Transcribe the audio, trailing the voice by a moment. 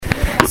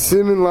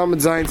Simin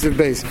Lamed Zayin Tziv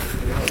Beis.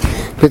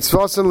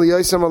 Mitzvasan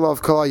liyaisam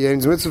alav kol hayom.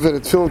 It's mitzvah for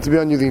the tefillin to be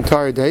on you the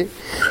entire day.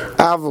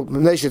 Avol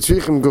mnei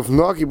shetzrichim guf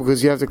naki,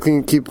 because you have to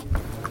keep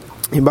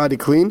your body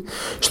clean.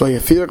 Shlo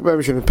yafirach b'hem,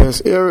 you shouldn't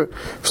pass air.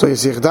 Shlo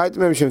yasich dait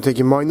b'hem, you shouldn't take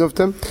your mind off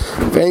them.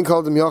 Ve'en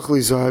kol dem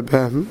yachli zahar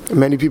b'hem.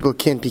 Many people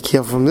can't be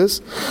careful from this.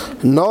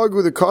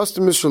 Nagu, the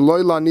custom is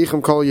shlo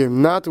lanichem kol hayom,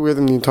 not to wear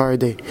them the entire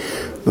day.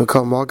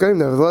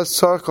 Nevertheless,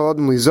 tzarich kol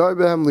adam lizar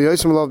b'hem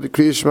liyaisam alav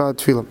b'kriyas shema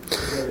tefillah.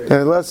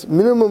 Nevertheless,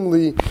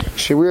 minimally,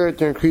 she wear it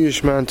during Kriya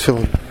Shema and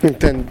Tefillin.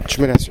 Then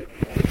Shemini Esrei.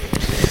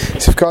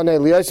 Sifkanei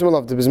liyaisim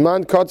alav. The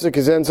bisman kotzik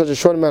is in such a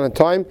short amount of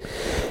time.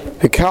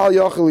 The kal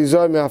yachal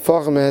lizar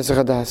me'afachim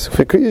me'hesech hadas.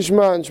 For Kriya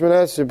Shema and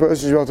Shemini Esrei, the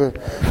person is able to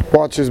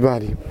watch his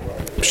body.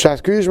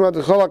 Shas Kriya Shema,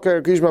 the chalak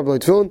Kriya Shema b'lo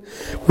Tefillin.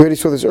 We already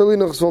saw this early in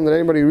the Tefillin that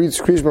anybody who reads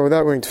Kriya Shema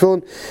without wearing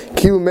Tefillin,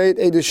 kilu made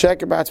edus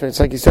sheker b'atzmei.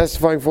 It's like he's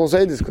testifying false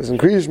edus, because in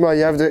Kriya Shema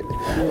you have the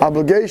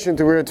obligation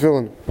to wear a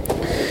Tefillin.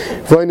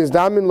 If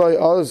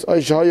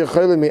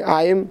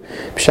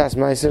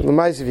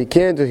he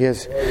can't do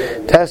his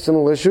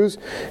intestinal issues,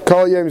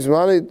 for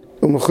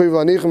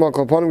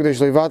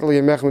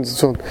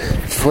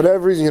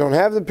whatever reason you don't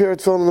have the period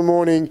tefillin in the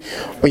morning,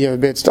 or you have a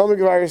bad stomach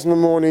virus in the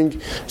morning,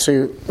 so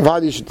you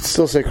should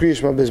still say Kriya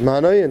Shema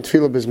Bismanai and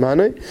Tefillah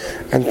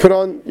Bismanai, and put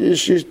on your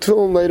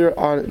tefillin later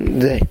on in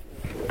the day.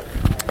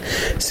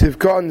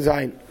 Sivkon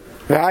Zayin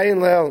V'ayin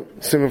Le'el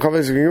Simon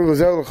Chavis V'yum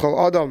L'zel L'chol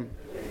Adam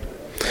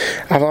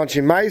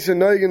Avanchi Maisa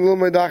Noigen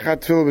L'Medach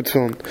HaTefillah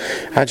B'Tefillin.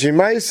 Avanchi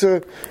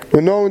Maisa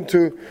were known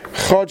to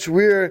Chotch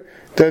wear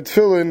the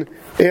tefillin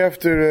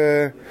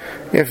after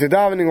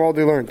davening, all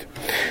they learned.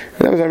 And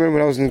that was, I remember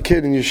when I was a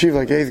kid in yeshiva,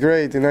 like 8th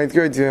grade, in 9th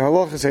grade,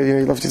 halacha said,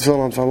 you left your tefillin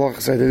on for halacha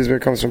said, this is where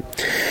it comes from.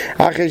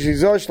 You have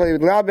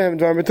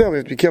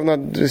to be careful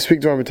not to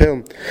speak dvar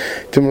metelim.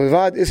 To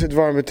Mulvad is a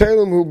dvar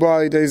metelim who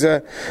by the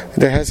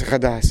hesech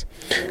hadas.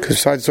 Because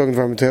besides talking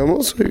dvar metelim,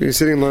 also you're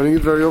sitting and learning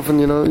it very often.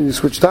 You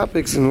switch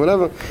topics and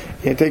whatever.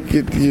 You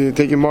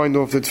take your mind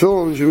off the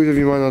tefillin. You should have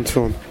your mind on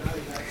tefillin.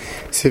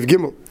 Siv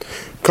Gimel.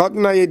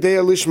 Cotton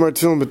ayedei lishmar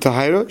tefillin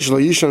b'tahira shlo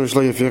yishan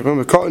v'shlo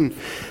yafirchim. Cotton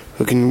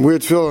who can wear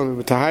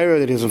tefillin b'tahira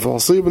that he doesn't fall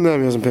asleep in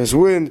them, he doesn't pass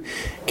wind,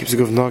 keeps a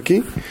good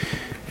naki.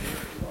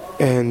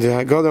 And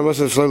God there must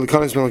have slightly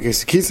cutting smell like a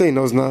sekisa. He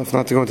knows not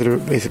to go into the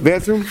basic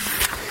bathroom.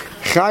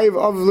 Chayiv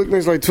of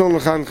liknei like tefillin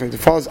l'chanchei. The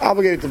father is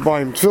obligated to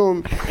buy him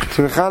tefillin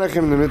to mechanech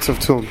him in the midst of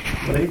tefillin.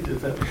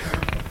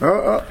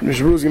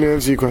 Mishbru is going to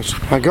answer your question.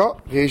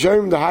 Hagot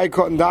yeshayim the high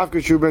cotton dafka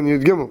shuben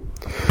yud gimel.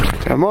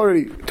 I'm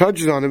already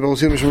touched on it, but we'll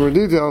see much more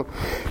detail.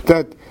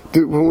 That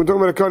when we're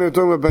talking about a cotton, we're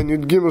talking about ben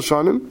yud gimel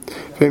shanim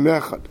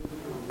ve'mechad.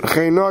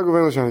 Chaynag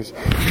u'ven l'shanis.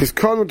 His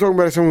cotton, we're talking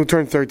about someone who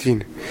turned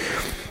 13.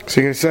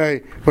 So you're going to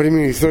say, what do you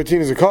mean he's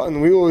 13 as a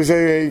cotton? We always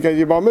say, hey, you got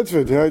your bar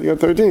mitzvah, right? You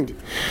got 13.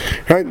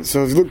 Right?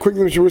 So if you look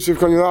quickly, we'll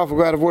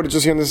go out of order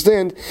just so you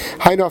understand.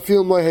 How not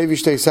feel my heavy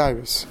shtei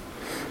Cyrus.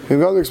 And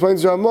God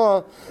explains to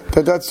Ramah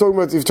that that's talking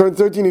about if you turn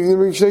 13, if you didn't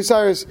bring shtei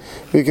Cyrus,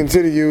 we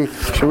consider you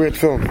should wear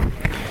tefillin.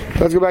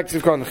 Let's go back to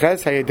Sivkon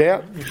Ches. How you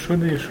there?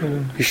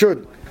 You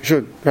should.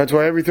 That's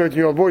why every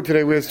 13-year-old boy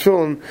today wears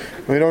tefillin,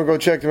 and we don't go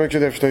check to make sure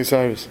they have shtei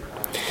Cyrus.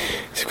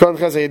 Sivkon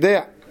Ches, how you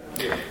there?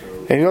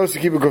 And you notice to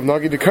keep a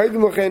govnagi. The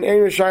kaidim l'chein ein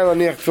rishayla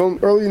niach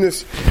tefillin. Early in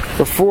this,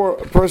 before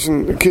a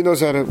kid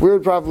knows how to wear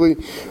it properly,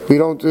 we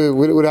don't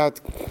without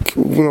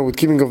with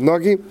keeping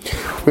govnagi,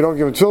 we don't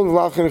give him tefillin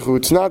v'lav chinuch.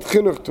 It's not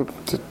chinuch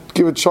to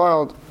give a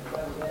child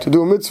to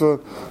do a mitzvah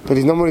that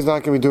he's not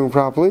going to be doing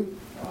properly.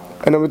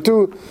 And number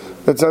two,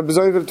 that's a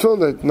bizarre for the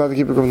tefillin not to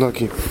keep a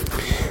govnagi.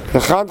 The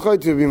chadchay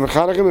to be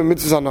mechanechim and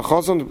mitzvahs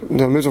anachason,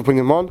 the mitzvah putting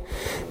him on.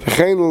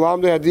 V'chein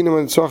l'lamdei hadinim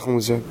and tzachim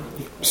with it.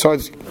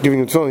 Besides giving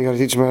him tefillin, you got to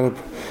teach him how to.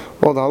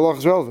 Well, the halach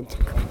is relevant.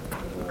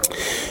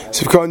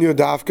 Sivkon Yud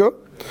Dafka,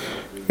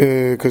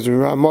 because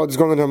Ramad is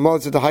going to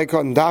Ramad at the high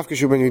cut and Dafka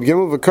should be Yud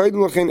Gimel.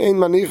 V'kaydem l'chein ein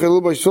manicha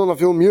ilubay tefillin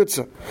afil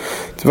miyutza.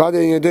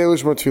 T'vadei in yadei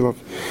lishmar tefillah.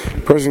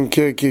 Person,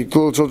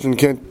 little children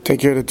can't take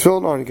care of the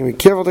tefillin, or you can be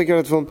careful to take care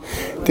of the tefillin.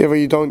 Therefore,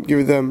 you don't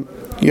give them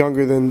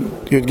younger than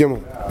Yud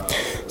Gimel.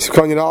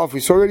 Sivkon Yud Alef we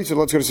saw already, so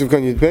let's go to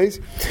Sivkon Yud Beis.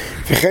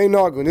 V'chein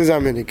nagu, this is our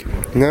minig.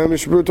 Now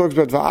Mishbur talks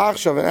about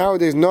v'achshav, and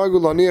nowadays nagu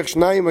laniach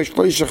shnayim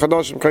v'shloisha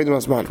chadashim kaydem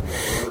asman.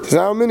 So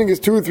our minig is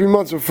 2 or 3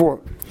 months before.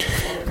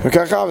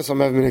 Okay, Chavis,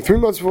 I'm having minig 3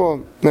 months before.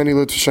 Then he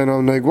lived to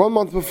Shainam Neg 1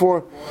 month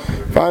before.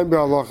 V'ayim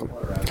be'alachem.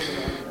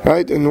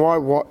 Right, and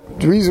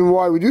the reason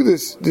why we do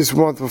this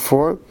month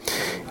before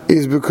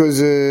is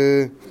because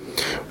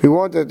we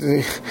want that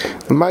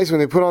the mice, when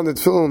they put on the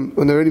tefillin,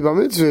 when they're ready by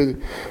mitzvah,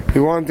 we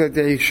want that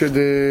they should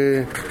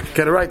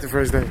get it right the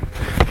first day.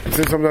 And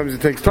since sometimes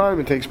it takes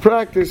time, it takes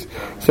practice,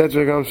 so that's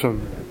where it comes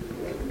from.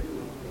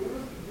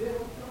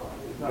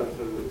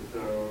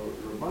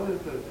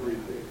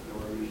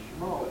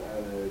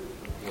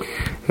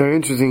 Very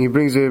interesting. He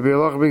brings the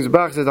Be'alach brings the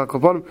back says Al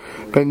Kolpanim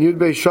Ben Yud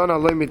Bei Shana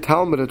Leimit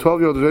Talmud. A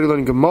 12-year-old is already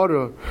learning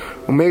Gemara,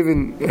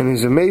 Maven, and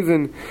is a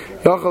Maven.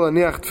 Yachal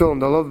Aniach Tefillin.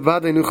 The love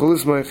Vadei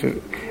Nuchalis Meicher.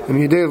 And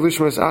Yidei of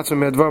Lishmas Atzam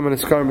Medvar Man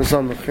Eskar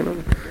Mesamach.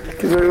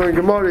 He's already learning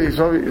Gemara.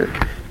 So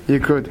you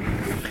could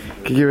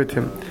give it to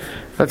him.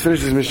 Let's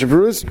finish this Mishnah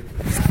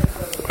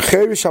Berurah.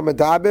 Cherish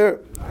HaMedaber,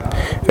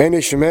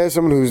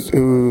 someone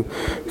who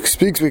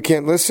speaks but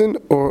can't listen,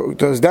 or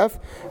does deaf,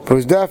 but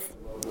who's deaf,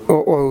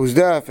 or who's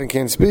deaf and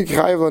can't speak,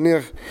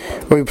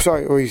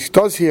 or he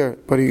does hear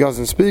but he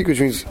doesn't speak,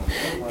 which means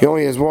he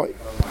only has one.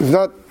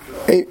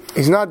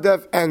 He's not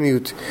deaf and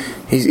mute.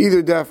 He's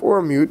either deaf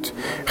or mute.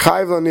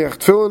 Chayiv laniach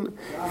tefillin.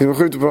 He's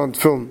mechuyev to put on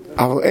tefillin.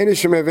 Aval ein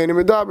shemeh ve'ein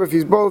medaber. If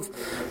he's both,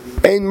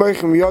 ein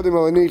meichem yadim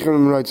al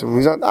anichim reitzim.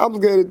 He's not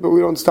obligated, but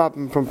we don't stop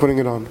him from putting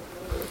it on.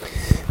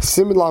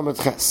 Simid lamed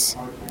ches.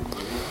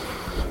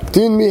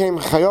 Din mihem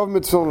chayav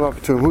mit tefillin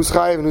rapatum. Who's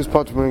chayiv and who's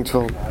potter bringing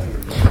tefillin?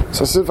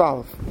 So Sif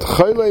Aleph.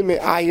 Tcholei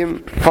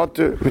me'ayim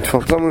potter mit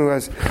tefillin. Someone who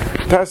has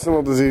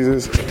personal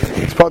diseases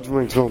is potter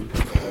bringing tefillin.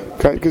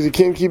 Okay, because he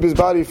can't keep his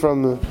body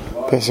from the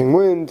passing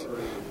wind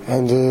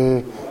and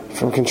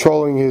from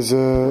controlling his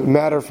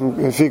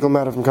fecal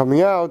matter from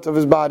coming out of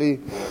his body.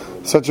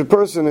 Such a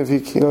person, if he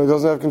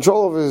doesn't have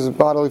control over his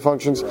bodily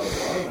functions,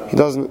 he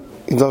doesn't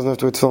have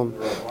to tefillin.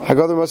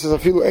 Haggadah Moshe says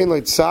afilu ein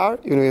lo tsar,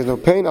 he has no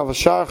pain.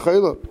 Avashar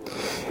chayla,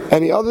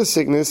 any other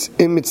sickness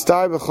in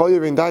mitzday b'choyer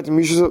vein dait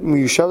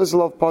miyushavas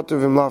lov potter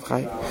v'mlav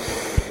chay.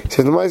 He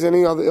says, no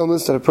any other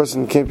illness that a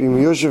person can't be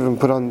miyushav and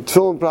put on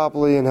tefillin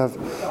properly and have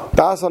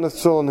das on his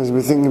tefillin, he's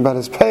been thinking about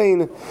his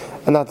pain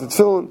and not the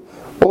tefillin.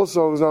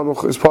 Also,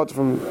 is part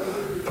from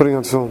putting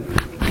on tefillin.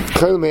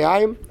 Chayil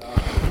me'ayim.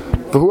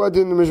 V'hu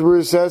adin, the Mishnah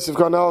Berurah says, if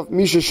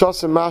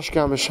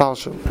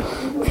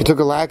you took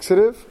a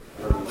laxative,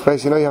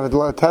 you have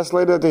a test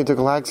later that you took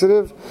a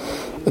laxative,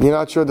 and you're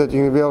not sure that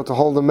you're going to be able to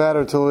hold the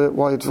matter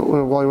while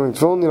you're wearing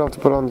tefillin, you don't have to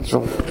put on the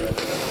tefillin.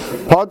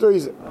 Pater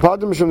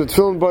mishum the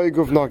tefillin by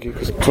guf naki,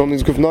 because tefillin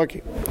is guf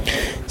naki.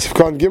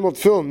 Sifkan gimel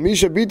tefillin,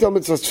 misha bita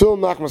mitzvah tefillin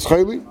nachmas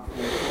chayli.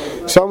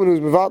 Someone who's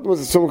mevatel with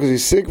tefillin because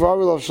he's sick,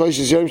 v'avil av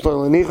shleishes yom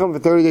shlo lenicham, for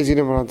 30 days he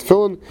didn't put on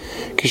tefillin.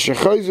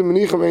 Kishachayzu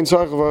menicham ein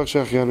tzarech v'arech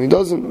shechianu. He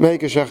doesn't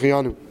make a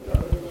shechianu.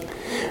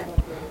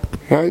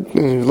 Right?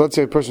 Let's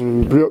say a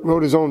person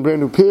wrote his own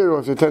brand new pier, or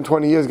after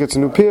 10-20 years gets a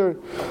new pier,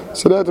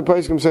 so that the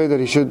price can say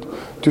that he should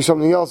do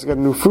something else, get a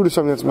new fruit or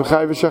something that's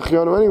mechayiv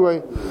shechianu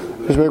anyway.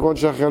 Just make one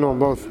shechianu on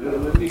both.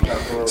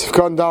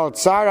 Sifkan dalat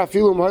tsar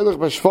afilu mehilach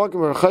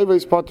b'shvakim or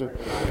chayveis potter.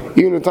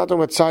 Even if not talking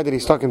about side that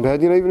he's stuck in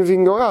bed, even if he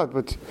can go out,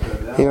 but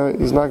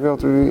he's not going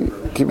to be able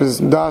to keep his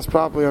das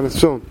properly on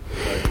his own.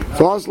 A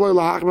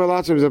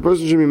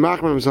person should be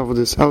machmer himself with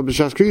this.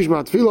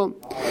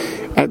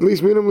 At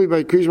least minimally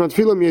by kriyishmat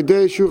tefillah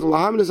yedei shuch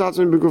lahamin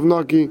esatzim b'guf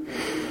naki,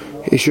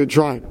 he should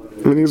try.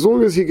 I mean, as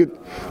long as he could,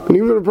 but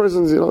even if a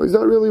person's he's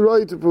not really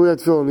right to put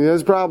tefillah, he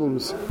has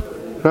problems,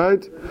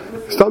 right?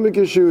 Stomach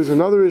issues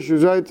and other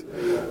issues, right?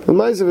 The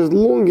nice of as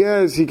long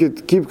as he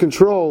could keep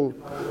control,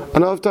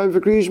 enough time for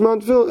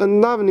kriyishmat tefillah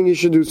and davening, he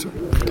should do so.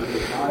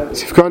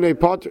 Sifkanei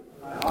potter.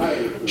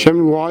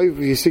 Shem, why? If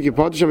you stick your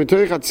pot, Shem, you're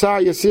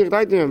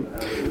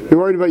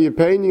worried about your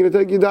pain, you're going to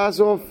take your das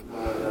off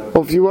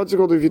you, what's it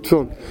called, if you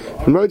tefillin.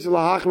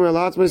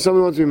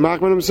 Someone wants to be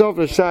machman himself,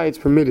 it's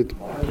permitted.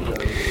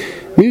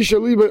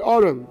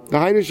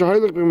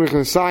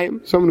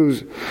 Someone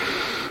who's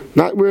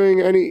not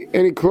wearing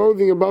any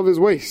clothing above his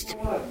waist,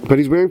 but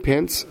he's wearing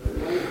pants.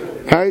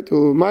 Right? He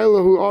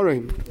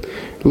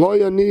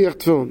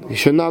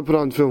should not put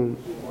on tefillin.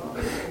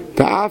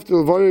 The after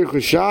the voyage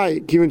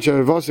chashai, given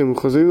chervasim,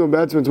 because even though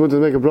batsmen want to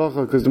make a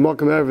bracha because the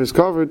makam erev is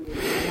covered,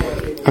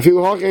 I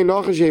feel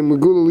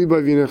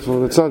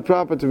it's not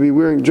proper to be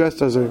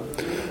dressed as a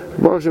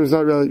Baruch Hashem. Is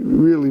not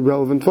really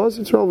relevant for us.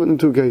 It's relevant in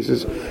two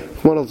cases.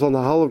 If one else on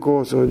the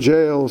Holocaust or a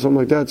jail or something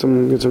like that,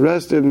 someone gets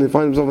arrested and they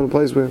find themselves in a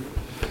place where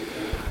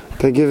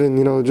they're given,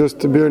 just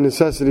the bare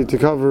necessity to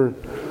cover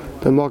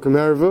the makam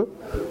erev,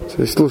 so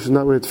they still should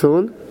not wear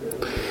tefillin.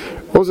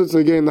 Also, it's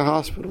again in the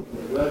hospital.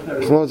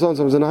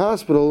 Someone's in a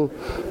hospital,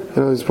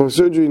 he's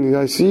post-surgery in the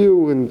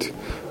ICU and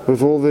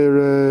with all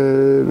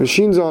their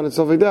machines on and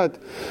stuff like that.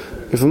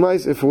 If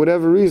for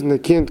whatever reason they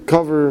can't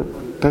cover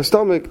their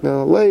stomach,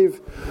 they'll lave.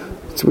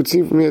 It would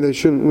seem from here they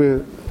shouldn't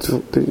wear.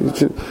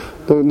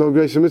 No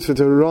grace or mitzvah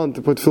to run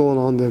to put tefillin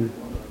on them.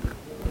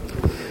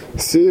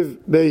 Siv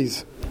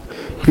Beis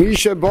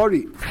Misha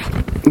Bari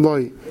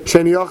Loi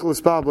Sheni Yachal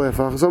Espab.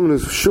 Someone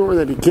who's sure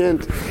that he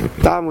can't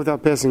daven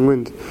without passing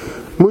wind.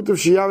 Better,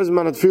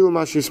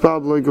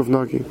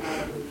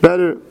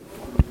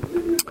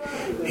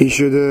 he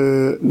should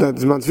that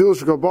his manfil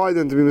should go by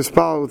than to be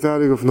mispal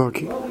without a guf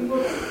naki.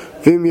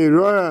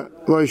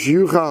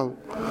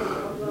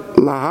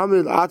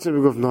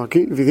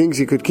 If he thinks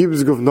he could keep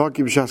his guf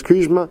naki b'shas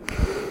kriyishma,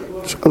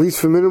 at least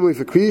for minimally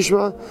for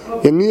kriyishma,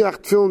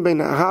 yeniach tefillin bein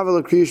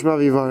havel kriyishma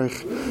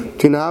v'yivarich.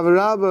 Between havel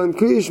rabba and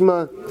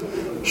kriyishma,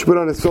 he should put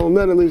on his tefillin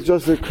then at least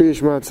just for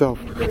kriyishma itself.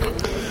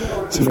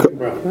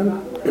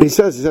 He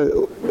says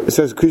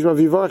kriyishma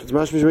v'yivarich. It's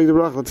mashmish make the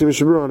bracha. Let's see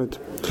Mishnah Berurah on it.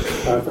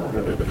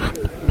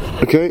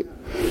 Okay.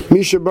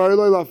 Misha bar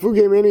lo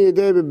lafuge many a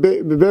day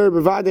beber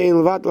bevade in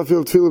levat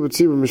lafil tefillah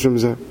b'tzibur mishum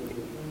zeh.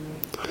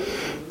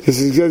 This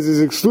is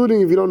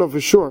excluding if you don't know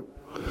for sure.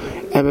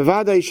 And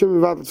bevade yishum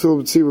levat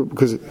tefillah b'tzibur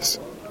because of this.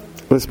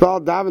 L'spal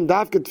daven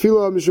davke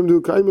tefillah mishum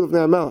du kaimil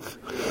v'nei hamelach.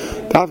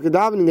 Dafka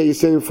davening that you're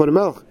saying before the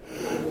Melech.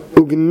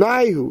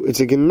 Ugnaihu, it's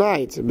a gnai,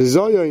 it's a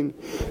bezoyon,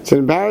 it's an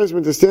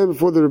embarrassment to stand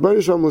before the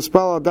Rebbeinu Shalom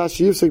L'spal Dash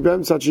Yifsek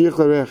Bem Tzach Yich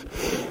L'Rech,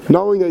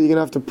 knowing that you're going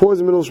to have to pause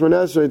the middle of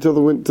Shemona Esrei until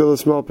the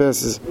smell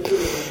passes.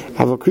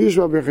 Ava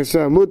Kriyishma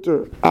B'Chesed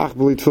Mutter Ach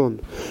B'Litfun.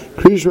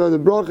 Kriyishma in the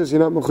brachas,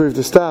 you're not mechuyev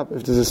to stop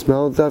if there's a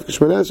smell. It's Dafka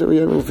Shemona Esrei or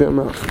you're not mechuyev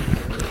Melech.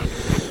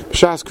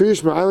 B'Shas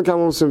Kriyishma, I don't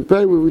come on some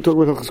pay. We talk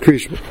about Hilchos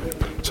Kriyishma.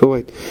 So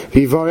wait,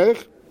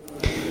 V'Yivarech,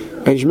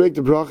 and you should make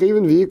the bracha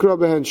even V'Yikra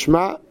Behen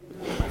Shema,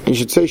 and you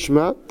should say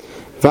Shema.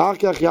 As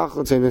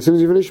soon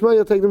as you finish Shema,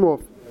 you'll take them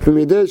off. From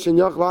Yidei Shen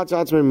Yach Latz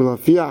Atzmei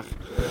Melafiach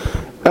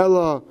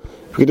Ella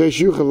V'Yidei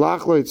Shuchel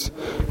Lachloitz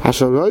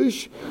Hashal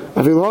Roish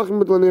Avil Hachim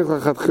Mit Lanich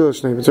Lachat Chil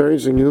Shneim. It's very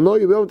interesting. You'll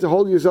be able to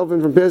hold yourself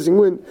in from passing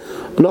wind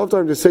enough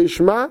time to say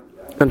Shema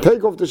and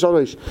take off the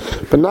Shalosh,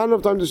 but not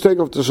enough time to take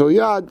off the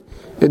Shalyad.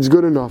 It's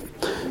good enough.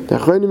 The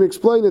Achronim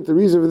explain that the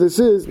reason for this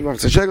is the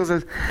Machzor Shekel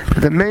says that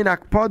the main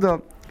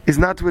akpada is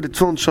not with the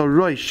Tzon Shal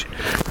Roish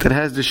that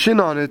has the shin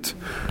on it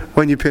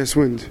when you pass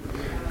wind.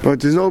 But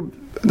the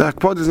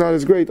akpad is not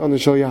as great on the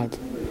shalyad.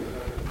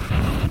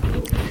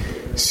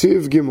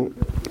 Siv Gimel.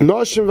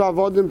 Noshim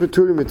v'avadim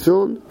peturim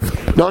mitfilin.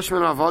 Noshim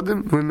and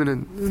avadim, women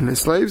and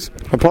slaves,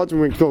 apart from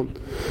mitfilin.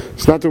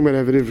 It's not talking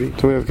about Eved Ivri,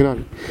 talking about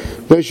Kanani.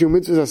 Neishu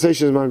mitzvahs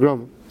aseshes man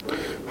grama.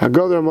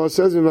 Haggadah Ramah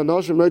says, "If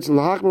noshim leitzin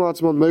lahachmal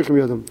atzmon meichem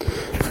yadam."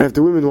 If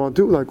the women want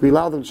to, like we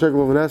allow them to check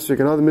over an esrik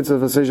and other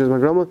mitzvahs aseshes man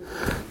grama,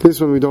 this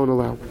one we don't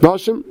allow.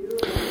 Noshim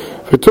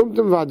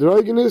v'tumtum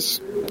v'adroigenis.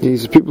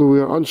 These people who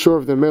are unsure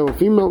if they're male or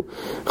female,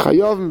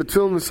 chayav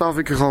betfilin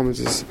misafik kechal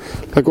mitzvahs.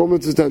 Like all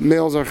mitzvahs that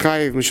males are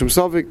chayiv mishum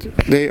safik,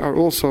 they are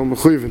also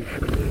mechuyvin.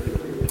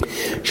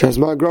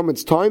 Shazma gram,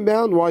 it's time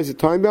bound. Why is it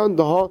time bound?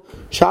 The whole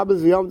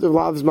Shabbos v'yom tov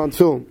lav zman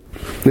tefillin.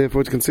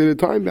 Therefore, it's considered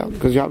time bound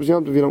because Shabbos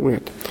v'yom tov you don't wear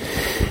it.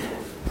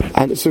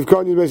 And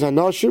Sivkon Yudbeis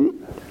Hanashim,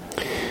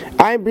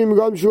 I'm bringing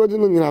God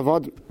Shurdim in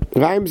Avad.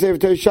 Vayim say if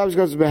Shabbos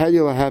goes to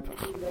behedil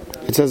lahepach.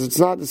 It says it's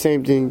not the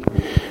same thing.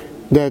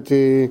 That's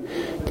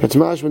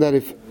mashma that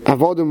if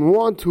avodim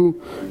want to,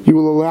 you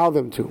will allow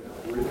them to.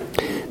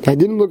 I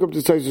didn't look up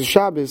the size of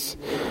Shabbos,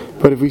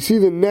 but if we see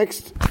the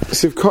next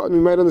Sivkot, we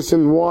might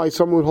understand why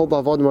someone would hold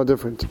avodim are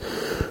different.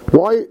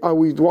 Why are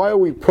we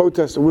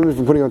protesting women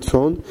from putting on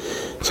tefillin?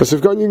 So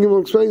Sivkot Yingim will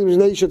explain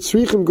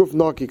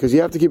because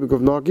you have to keep a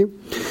guf naki.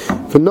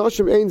 For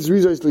nashim ein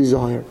zrizos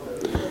lizahir,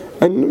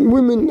 and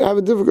women have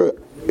a difficult.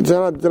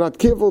 They're not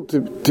careful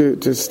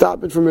to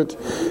stop it from it.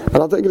 And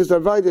I'll take it as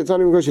that right. It's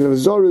not even a question of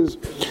Zoras.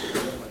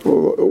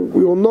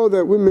 We all know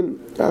that women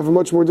have a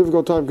much more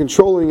difficult time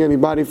controlling any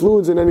body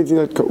fluids and anything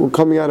that's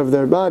coming out of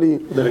their body.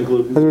 That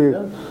include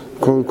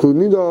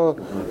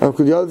nida,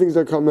 include the other things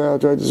that come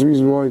out, right? There's a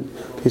reason why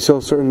they sell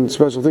certain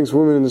special things for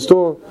women in the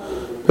store.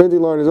 Panty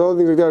liners, other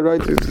things like that,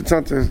 right? It's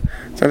not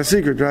a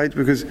secret, right?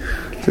 Because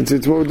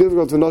it's more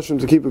difficult for Nashim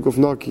to keep a guf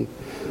naki.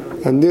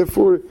 And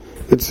therefore,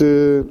 it's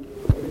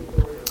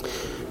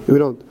we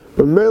don't.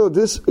 But male,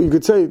 this you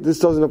could say this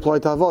doesn't apply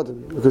to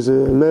avodim because a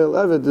male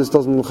eved this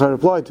doesn't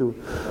apply to,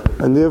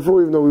 and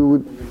therefore even though we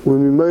would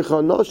when we meicha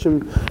on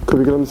nashim, because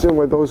we can understand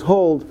why those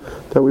hold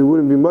that we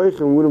wouldn't be meicha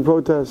and we wouldn't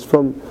protest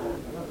from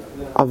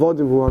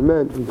avodim who are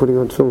men from putting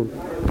on tefillin.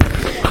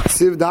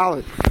 Siv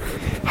Dalet,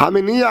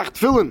 Haminiach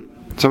tefillin.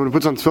 Someone who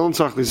puts on tefillin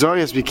tzarich lizari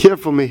has to be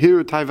careful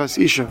mehiru taivas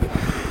isha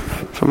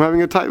from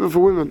having a taiva for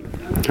women.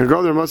 Her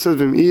God Ramah says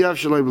v'im iyav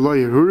shalei b'lo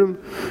yehurim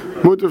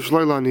mutav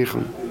shalei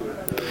la'anichim.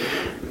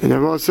 And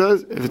Ramah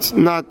says, if it's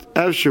not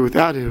Efshir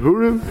without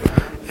Hirurim,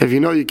 if you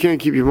know you can't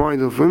keep your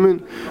mind off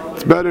women,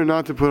 it's better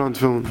not to put on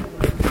tefillin.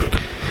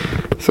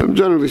 So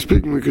generally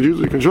speaking, we could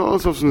usually control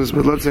ourselves from this,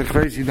 but let's say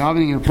you're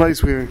davening in a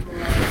place where,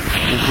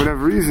 for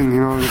whatever reason,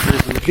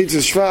 the chitz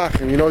is shvach,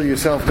 and you know to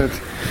yourself that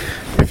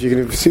if you're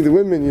going to see the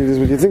women, this is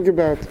what you think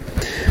about.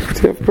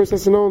 So the person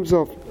has to know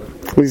himself.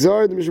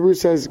 Lizar, the Mishabur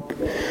says,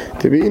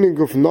 to be in a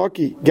guf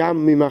naki,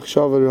 gam mi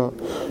machshavara.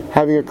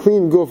 Having a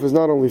clean guf is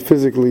not only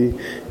physically,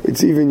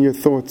 it's even your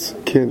thoughts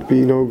can't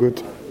be no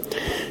good.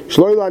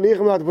 Shloi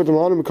la'anichim, not to put them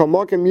on him, kal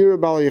makim mira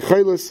bala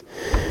yechelis.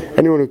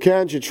 Anyone who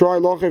can should try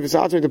lochef is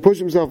outside to push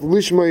himself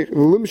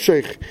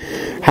limsheich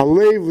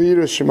halev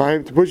liyiras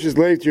shemayim, to push his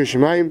leg to your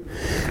shemayim.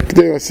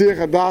 K'dei lasir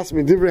chadas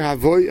midivrei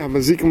havoy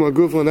hamazikim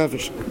la'guf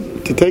la'nefesh,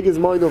 to take his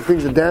mind off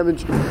things that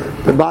damage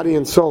the body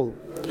and soul.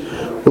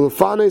 And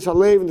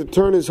to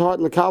turn his heart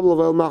l'kabel of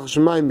el machal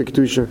shemayim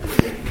b'kedusha.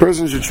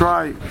 Person should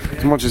try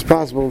as much as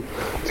possible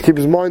to keep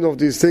his mind off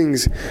these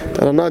things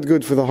that are not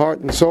good for the heart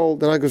and soul.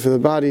 They're not good for the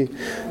body.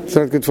 It's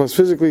not good for us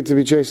physically to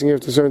be chasing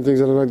after certain things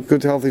that are not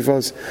good, healthy for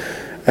us,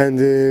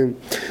 and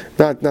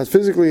not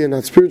physically and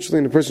not spiritually.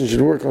 And the person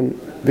should work on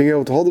being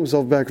able to hold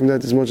himself back from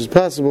that as much as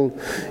possible,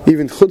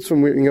 even chutz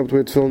from being able to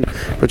wear tefillin,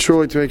 but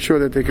surely to make sure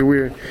that they can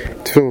wear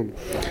tefillin.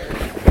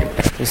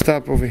 We'll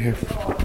stop over here.